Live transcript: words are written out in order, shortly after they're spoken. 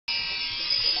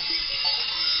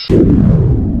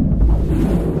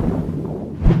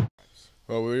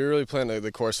Well, we were really playing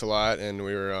the course a lot, and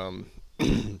we were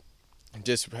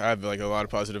just have like a lot of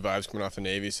positive vibes coming off the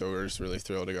Navy, so we were just really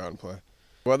thrilled to go out and play.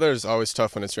 Weather is always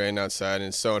tough when it's raining outside, and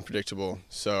it's so unpredictable.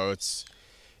 So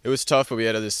it was tough, but we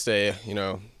had to just stay,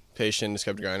 patient, and just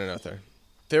kept grinding out there.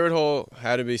 Favorite hole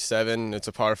had to be 7. It's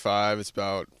a par 5. It's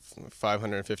about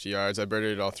 550 yards. I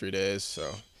birdied it all 3 days,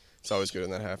 so it's always good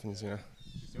when that happens,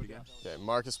 Okay,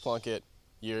 Marcus, Plunkett,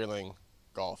 Yearling,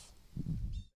 golf.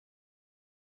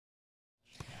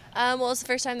 Well, it's the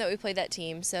first time that we played that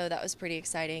team, so that was pretty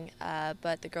exciting.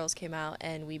 But the girls came out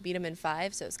and we beat them in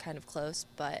 5, so it was kind of close.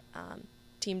 But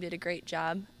team did a great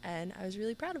job, and I was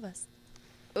really proud of us.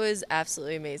 It was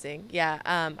absolutely amazing. Yeah,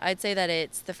 I'd say that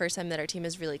it's the first time that our team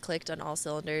has really clicked on all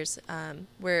cylinders.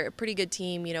 We're a pretty good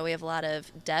team. We have a lot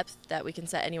of depth that we can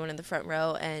set anyone in the front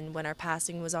row, and when our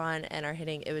passing was on and our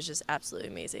hitting, it was just absolutely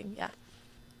amazing. Yeah.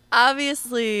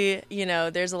 Obviously,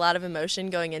 there's a lot of emotion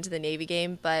going into the Navy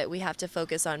game, but we have to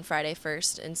focus on Friday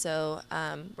first. And so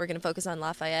we're going to focus on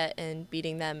Lafayette and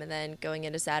beating them, and then going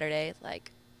into Saturday,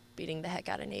 beating the heck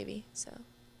out of Navy. So.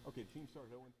 Okay, team start.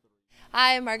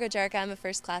 Hi, I'm Margaux, Jarka. I'm a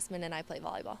first classman, and I play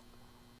volleyball.